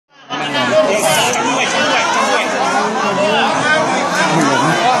แ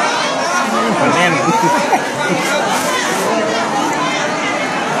น่น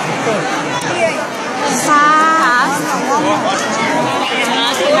สา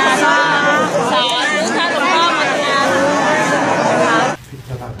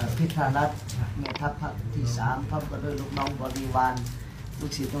พิธารัตน์แม่ทัพภาคที่3พร้อมกับด้วยลูกน้องบริวารลู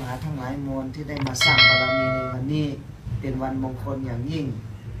กศิษย์ลูกหาทั้งหลายมวลที่ได้มาสร้างบารมีในวันนี้เป็นวันมงคลอย่างยิ่ง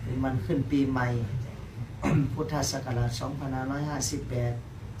เป็นวันขึ้นปีใหม่ พุทธศักราช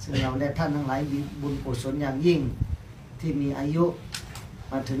 2558 ซึ่งเราและท่านทั้งหลายมีบุญกุศลอย่างยิ่งที่มีอายุ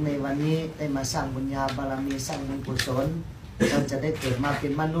มาถึงในวันนี้ได้มาสร้างบุญญาบารมีสร้างบุญกุศลเราจะได้เกิดมาเป็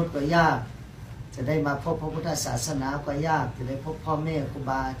นมนุษย์ก็ยากจะได้มาพบพระพุทธศาสนาก็ยากจะได้พบพ่อแม่ครู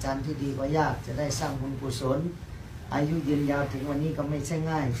บาอาจารย์ที่ดีก็ยากจะได้สร้างบุญกุศลอายุยืนยาวถึงวันนี้ก็ไม่ใช่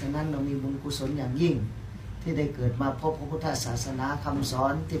ง่ายฉะนั้นเรามีบุญกุศลอย่างยิ่งที่ได้เกิดมาพบพระพุทธศาสนาคำสอ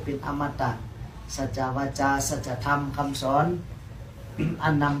นที่เป็นอมตะสัจจวาจาสัจธรรมคำสอนอั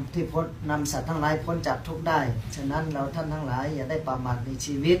นนำที่พ้นนำสัตว์ทั้งหลายพ้นจากทุกข์ได้ฉะนั้นเราท่านทั้งหลายอย่าได้ประมาทใน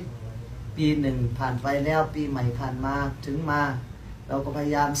ชีวิตปีหนึ่งผ่านไปแล้วปีใหม่ผ่านมาถึงมาเราก็พย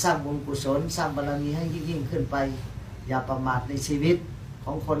ายามสร้างบุญกุศลสร้างบารมีให้ยิ่งขึ้นไปอย่าประมาทในชีวิตข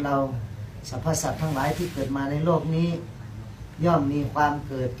องคนเราสรรพสัตว์ทั้งหลายที่เกิดมาในโลกนี้ย่อมมีความ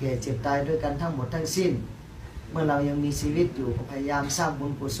เกิดแก่เจ็บตายด้วยกันทั้งหมดทั้งสิ้นเมื่อเรายังมีชีวิตอยู่ก็พยายามสร้างบุ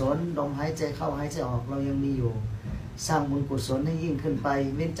ญกุศลลมหายใจเข้าหายใจออกเรายังมีอยู่สร้างบุญกุศลให้ยิ่งขึ้นไป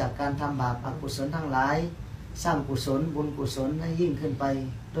เว้นจากการทำบาปอกุศลทั้งหลายสร้างกุศลบุญกุศลให้ยิ่งขึ้นไป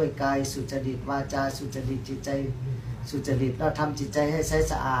ด้วยกายสุจริตวาจาสุจริตจิตใจสุจริตเราทำจิตใจให้ใส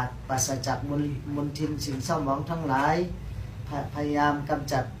สะอาดปราศจากมลทินสิ่งเศร้าหมองทั้งหลายพยายามก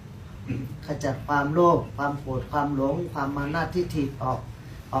ำจัดขจัดความโลภความโกรธความหลงความมานะทิฏฐิ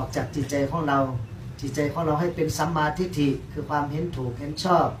ออกจากจิตใจของเราจิตใจของเราให้เป็นสัมมาทิฏฐิคือความเห็นถูกเห็นช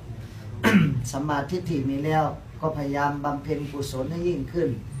อบ สัมมาทิฏฐิมีแล้วก็พยายามบำเพ็ญกุศลให้ยิ่งขึ้น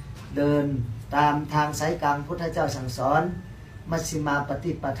เดินตามทางสายกลางพุทธเจ้าสั่งสอนมัชฌิมาป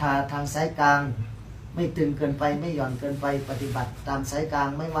ฏิปทาทางสายกลางไม่ตึงเกินไปไม่หย่อนเกินไปปฏิบัติตามสายกลาง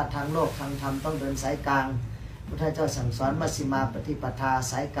ไม่ว่าทางโลกทางธรรมต้องเดินสายกลางพุทธเจ้าสั่งสอนมัชฌิมาปฏิปทา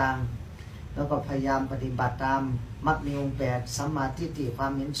สายกลางแล้วก็พยายามปฏิบัติตามมรรคมีองค์8สัมมาทิฏฐิควา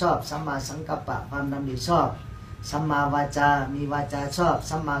มเห็นชอบสัมมาสังกัปปะความดำริชอบสัมมาวาจามีวาจาชอบ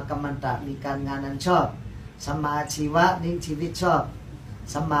สัมมากัมมันตะมีการงานอันชอบสัมมาชีวะนิ่งชีวิตชอบ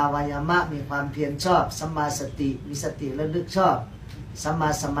สัมมาวายามะมีความเพียรชอบสัมมาสติมีสติระลึกชอบสัมมา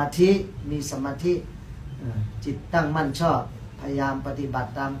สมาธิมีสมาธิจิตตั้งมั่นชอบพยายามปฏิบัติ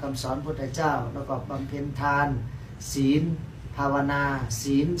ตามคำสอนพุทธเจ้าแล้วก็บำเพ็ญทานศีลภาวนา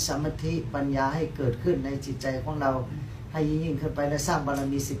ศีลสมาธิปัญญาให้เกิดขึ้นในจิตใจของเราให้ยิ่งขึ้นไปและสร้างบาร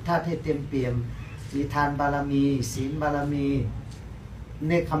มี10ธาตุให้เต็มเปี่ยมมีทานบารมีศีลบารมีเ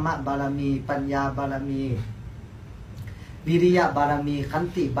นคขมะบารมีปัญญาบารมีวิริยะบารมีขัน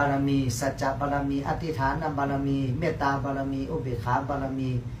ติบารมีสัจจะบารมีอธิษฐานบารมีเมตตาบารมีอุเบกขาบารมี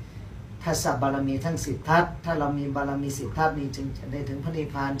ทัสสะบารมีทั้ง10ทัศถ้าเรามีบารมี10ทัศนี้จึงจะได้ถึงพระนิพ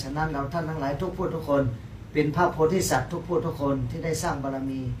พานฉะนั้นเราท่านทั้งหลายทุกผู้ทุกคนเป็นพระโพธิสัตว์ทุกผู้ทุกคนที่ได้สร้างบาร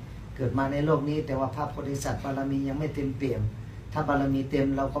มีเกิดมาในโลกนี้แต่ว่าพระโพธิสัตว์บารมียังไม่เต็มเปี่ยมถ้าบารมีเต็ม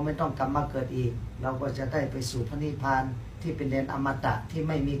เราก็ไม่ต้องกลับมาเกิดอีกเราก็จะได้ไปสู่พระนิพพานที่เป็นแดนอมตะที่ไ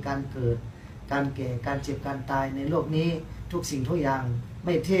ม่มีการเกิดการแก่การเจ็บการตายในโลกนี้ทุกสิ่งทุกอย่างไ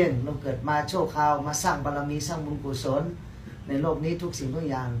ม่เที่ยงเราเกิดมาโชคคราวมาสร้างบารมีสร้างบุญกุศลในโลกนี้ทุกสิ่งทุก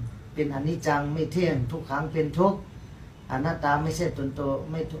อย่างเป็นอนิจจังไม่เที่ยงทุกขังเป็นทุกข์อนัตตาไม่ใช่ตน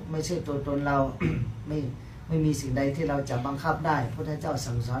ไม่ใช่ตัวตนเรา ไม่มีสิ่งใดที่เราจะบังคับได้พระพุทธเจ้า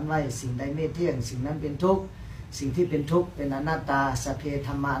สั่งสอนไว้สิ่งใดไม่เที่ยงสิ่งนั้นเป็นทุกข์สิ่งที่เป็นทุกข์เป็นอนัตตาสัพเพ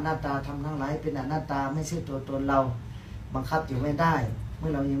ธัมมาอนัตตาทำทั้งหลายเป็นอนัตตาไม่ใช่ตัวตนเราบังคับอยู่ไม่ได้เมื่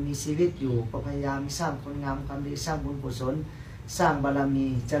อเรายังมีชีวิตอยู่ก็พยายามสร้างคุณงามความดีสร้างบุญกุศลสร้างบารมี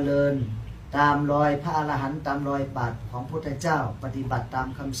เจริญตามรอยพระอรหันต์ตามรอยบาทของพระพุทธเจ้าปฏิบัติตาม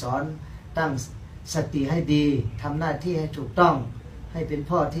คำสอนตั้งสติให้ดีทำหน้าที่ให้ถูกต้องให้เป็น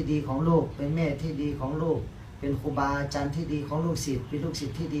พ่อที่ดีของลูกเป็นแม่ที่ดีของลูกเป็นครูบาอาจารย์ที่ดีของลูกศิษย์เป็นลูกศิษ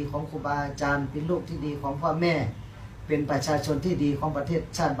ย์ที่ดีของครูบาอาจารย์เป็นลูกที่ดีของพ่อแม่เป็นประชาชนที่ดีของประเทศ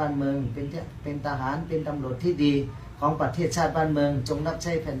ชาติบ้านเมืองเป็นทหารเป็นตำรวจที่ดีของประเทศชาติบ้านเมืองจงรับใ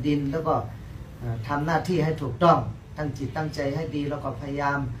ช้แผ่นดินแล้วก็ทำหน้าที่ให้ถูกต้องตั้งจิตตั้งใจให้ดีแล้วก็พยาย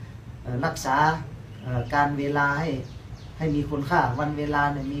ามรักษาการเวลาให้มีคุณค่าวันเวลา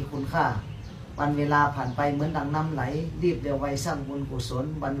เนี่ยมีคุณค่าวันเวลาผ่านไปเหมือนดังน้ำไหลรีบเร็วไวสร้างบุญกุศล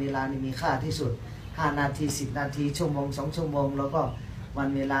วันเวลานี่มีค่าที่สุด5 นาที10 นาทีชั่วโมง2 ชั่วโมงแล้วก็วัน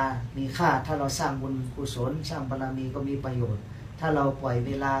เวลามีค่าถ้าเราสร้างบุญกุศลสร้างบารมีก็มีประโยชน์ถ้าเราปล่อยเ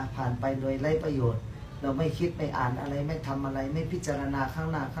วลาผ่านไปโดยไร้ประโยชน์ เราไม่คิดไม่อ่านอะไรไม่ทำอะไรไม่พิจารณาข้าง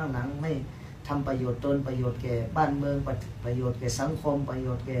หน้าข้างหลังไม่ทำประโยชน์ตนประโยชน์แก่บ้านเมืองประโยชน์แก่สังคมประโย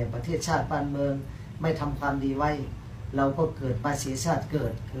ชน์แก่ประเทศชาติบ้านเมืองไม่ทำความดีไว้เราก็เกิดมาเสียชาติเกิ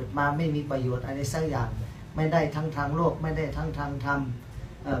ดมาไม่มีประโยชน์อะไรสักอย่างไม่ได้ทั้งทางโลกไม่ได้ทั้งทางธรรม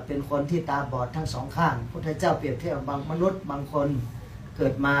เป็นคนที่ตาบอดทั้งสองข้างพุทธเจ้าเปรียบเทียบบางมนุษย์บางคนเกิ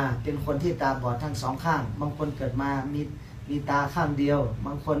ดมาเป็นคนที่ตาบอดทั้งสองข้างบางคนเกิดมามีตาข้างเดียวบ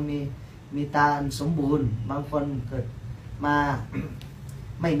างคนมีตาสมบูรณ์บางคนเกิดมา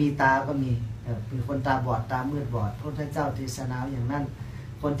ไม่มีตาก็มีเป็นคนตาบอดตามืดบอดพระพุทธเจ้าเทศนาอย่างนั้น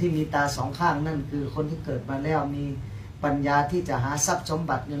คนที่มีตาสองข้างนั่นคือคนที่เกิดมาแล้วมีปัญญาที่จะหาทรัพย์สม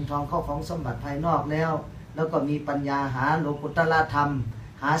บัติเงินทองเข้าของสมบัติภายนอกแล้วก็มีปัญญาหาโลกุตตรธรรม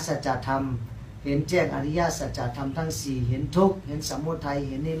หาสัจธรรมเห็นแจ้งอริยสัจธรรมทั้งสี่เห็นทุกข์เห็นสมุทัยเ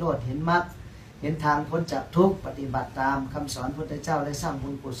ห็นนิโรธเห็นมรรคเห็นทางพ้นจากทุกข์ปฏิบัติตามคำสอนพระพุทธเจ้าและสร้างบุ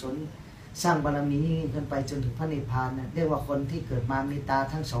ญกุศลสร้างบารมีขึ้นไปจนถึงพระนิพพานเนี่ยเรียกว่าคนที่เกิดมามีตา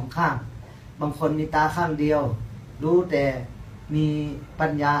ทั้งสองข้างบางคนมีตาข้างเดียวรู้แต่มีปั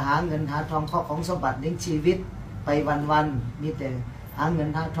ญญาหาเงินหาทองเข้าของสมบัติเลี้ยงชีวิตไปวันๆมีแต่หาเงิน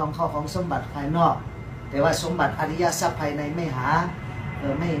หาทองเข้าของสมบัติภายนอกแต่ว่าสมบัติอริยทรัพย์ภายในไม่หา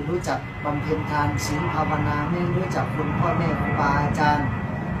ไม่รู้จักบำเพ็ญทานศีลภาวนาไม่รู้จักคุณพ่อแม่ครูบาอาจารย์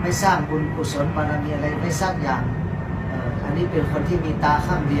ไม่สร้างบุญกุศลบารมีอะไรไม่สร้างอย่างอันนี้เป็นคนที่มีตา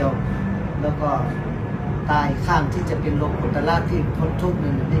ข้างเดียวแล้วก็ตาอีกข้างที่จะเป็นโลกุตตรที่พ้นทุกข์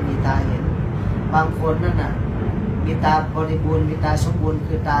นั้นไม่มีตาเห็นบางคนนั่นน่ะมีตาบริบูรณ์มีตาสมบูรณ์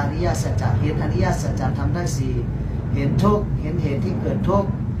คือตาอริยสัจเห็นอริยสัจธรรมทั้งสี่เห็นทุกข์เห็นเหตุที่เกิดทุกข์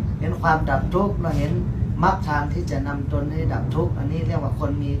เห็นความดับทุกข์เราเห็นมรรคทางที่จะนำตนให้ดับทุกข์อันนี้เรียกว่าค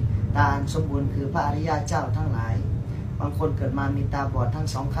นมีตาสมบูรณ์คือพระอริยเจ้าทั้งหลายบางคนเกิดมามีตาบอดทั้ง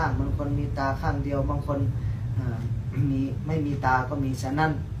สองข้างบางคนมีตาข้างเดียวบางคนไม่มีตาก็มีฉะนั้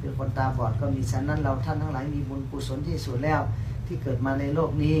นเป็นคนตาบอดก็มีฉะนั้นเราท่านทั้งหลายมีบุญกุศลที่สุดแล้วที่เกิดมาในโล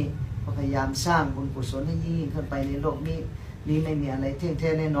กนี้ก็พยายามสร้างบุญกุศลให้ยิ่งขึ้นไปในโลกนี้ไม่มีอะไรเที่ยงแท้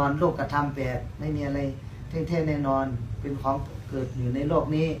แน่นอนโลกกระทำแปดไม่มีอะไรเที่ยงแท้แน่นอนเป็นของเกิดอยู่ในโลก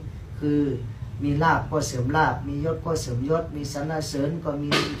นี้คือมีลาภก็เสริมลาภมียศก็เสริมยศมีสรรเสริญก็มี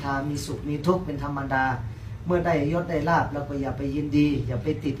นินทามีสุขมีทุกข์เป็นธรรมดาเมื่อได้ยศได้ลาภเราก็อย่าไปยินดีอย่าไป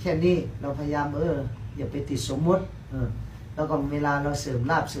ติดแค่นี้เราพยายามอย่าไปติดสมมุติแล้วก็เวลาเราเสริม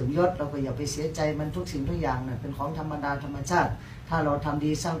ลาภเสริมยศเราก็อย่าไปเสียใจมันทุกสิ่งทุกอย่างน่ะเป็นของธรรมดาธรรมชาติถ้าเราทำ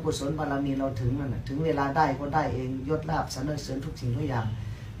ดีสร้างกุศลบารมีเราถึงนั่นถึงเวลาได้ก็ได้เองยศลาภสรรเสริญทุกสิ่งทุกอย่าง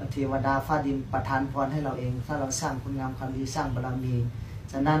เทวดาฟ้าดินประทานพรให้เราเองถ้าเราสร้างคุณงามความดีสร้างบารมี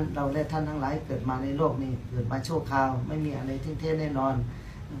ฉะนั้นเราและท่านทั้งหลายเกิดมาในโลกนี้เกิดมาชั่วคราวไม่มีอะไรเที่ยงแท้แน่นอน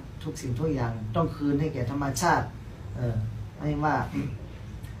ทุกสิ่งทุกอย่างต้องคืนให้แก่ธรรมชาติไม่ว่า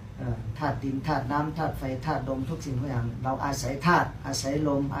ธาตุดินธาตุน้ำธาตุไฟธาตุลมทุกสิ่งทุกอย่างเราอาศัยธาตุอาศัยล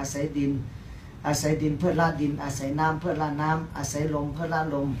มอาศัยดินอาศัยดินเพื่อละดินอาศัยน้ำเพื่อละน้ำอาศัยลมเพื่อละ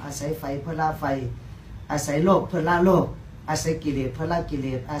ลมอาศัยไฟเพื่อละไฟอาศัยโลกเพื่อละโลกอาศัยกิเลสเพื่อละกิเล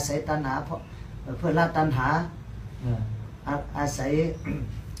สอาศัยตัณหาเพื่อละตัณหาอาศัย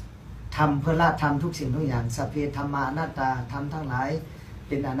ธรรมเพื่อละธรรมทุกสิ่งทุกอย่างสัพเพธัมมาอนัตตาธรรมทั้งหลายเ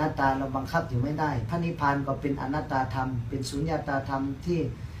ป็นอนัตตาเราบังคับอยู่ไม่ได้พระนิพพานก็เป็นอนัตตาธรรมเป็นสุญญตาธรรมที่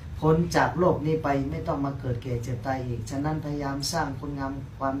พ้นจากโลกนี้ไปไม่ต้องมาเกิดแก่เจ็บตายอีกฉะนั้นพยายามสร้างคุณงาม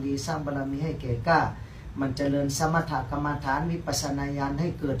ความดีสร้างบารมีให้แก่กล้ามันเจริญสมถกรรมฐานวิปัสสนาญาณให้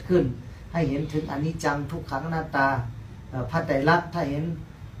เกิดขึ้นให้เห็นถึงอนิจจังทุกขังอนัตตาพระไตรลักษณ์ถ้า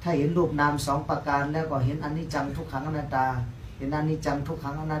เห็นรูปนามสองประการแล้วก็เห็นอนิจจังทุกขังอนัตตาเห็นอนิจจังทุกขั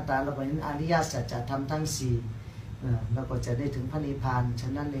งอนัตตาแล้วก็เห็นอริยสัจธรรมทั้งสี่เราก็จะได้ถึงพระนิพพานฉ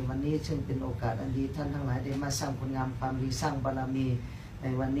ะนั้นในวันนี้ซึ่งเป็นโอกาสอันดีท่านทั้งหลายได้มาสร้างคุณงามความดีสร้างบารมีใน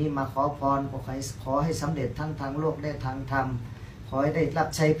วันนี้มาขอพรขอให้สำเร็จทั้งทางโลกและทางธรรมขอให้ได้รับ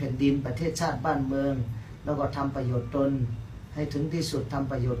ใช้แผ่นดินประเทศชาติบ้านเมืองแล้วก็ทำประโยชน์ตนให้ถึงที่สุดท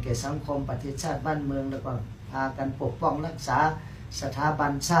ำประโยชน์แก่สังคมประเทศชาติบ้านเมืองแล้วก็พากันปกป้องรักษาสถาบั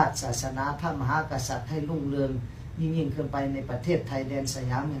นชาติศาสนาพระมหากษัตริย์ให้รุ่งเรืองยิ่งขึ้นไปในประเทศไทยแดนส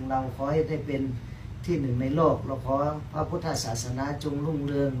ยามอย่างเราขอให้ได้เป็นที่หนึ่งในโลกเราขอพระพุทธศาสนาจงรุ่ง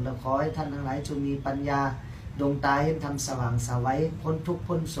เรืองเราขอให้ท่านทั้งหลายจงมีปัญญาดวงตาเห็นธรรมสว่างสวัยพ้นทุกข์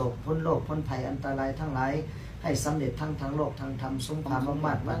พ้นโศกพ้นโลกพ้นภัยอันตรายทั้งหลายให้สำเร็จทั้งทางโลกทางธรรมสมความมุ่ง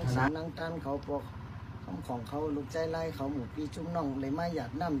มั่นปรารถนานั่งต้านเขาปกของเขาลูกใจไล่เขาหมู่พี่จุ้มน้องเลยมาอยา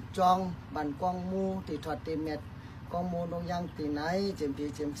กนำจองบันกองมูติถอดเตเม็ด กองมูลงยังตีไหนเจียมพี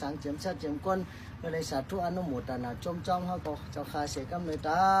เจียมสังเจียมชัดเจียมก้นเพื่อได้สาธุอนุโมทนาจมจ้องเฮาก็เจ้าคาเสกำเลยต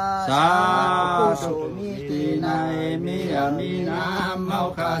าสาธุมีตีในมีมีน้ำเมา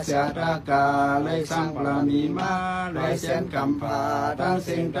คาเสียตากาเลยสร้างปรามีมาเลยเส้นกำผาตั้ง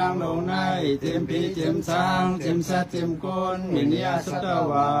สิ่งตั้งลงในเจียมพีเจียมสังเจียมชัดเจียมก้นมินิยาสัต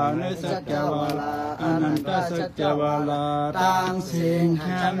วาเนสัจจวาลาอนันตสัจจวาลาตั้งสิ่ง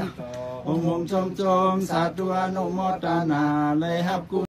หันองค์ชมสาธุอนุโมทนาเลยฮับกุ